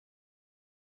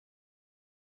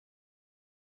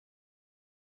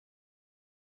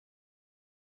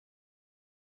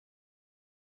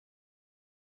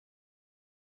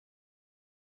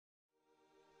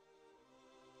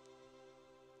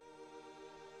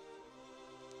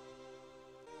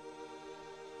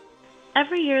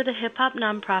Every year, the hip-hop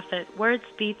nonprofit Words,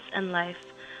 Beats, and Life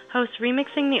hosts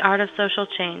Remixing the Art of Social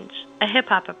Change, a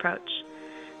hip-hop approach.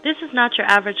 This is not your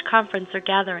average conference or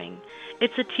gathering.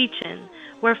 It's a teach-in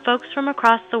where folks from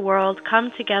across the world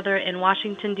come together in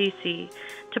Washington, D.C.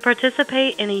 to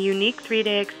participate in a unique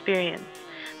 3-day experience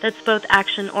that's both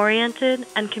action-oriented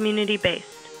and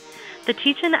community-based. The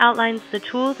teach-in outlines the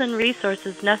tools and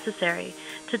resources necessary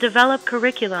to develop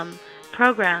curriculum,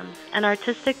 programs, and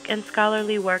artistic and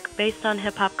scholarly work based on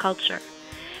hip-hop culture.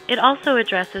 It also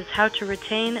addresses how to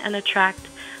retain and attract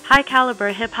high-caliber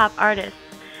hip-hop artists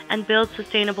and build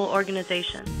sustainable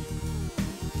organizations.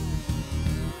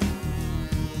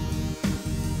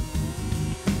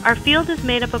 Our field is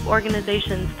made up of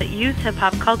organizations that use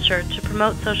hip-hop culture to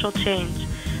promote social change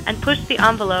and push the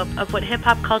envelope of what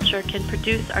hip-hop culture can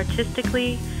produce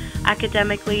artistically,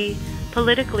 academically,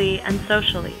 politically, and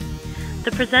socially. The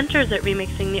presenters at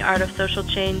Remixing the Art of Social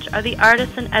Change are the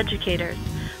artists and educators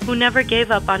who never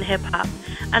gave up on hip-hop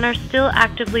and are still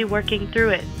actively working through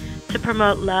it to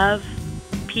promote love,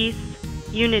 peace,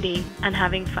 unity, and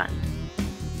having fun.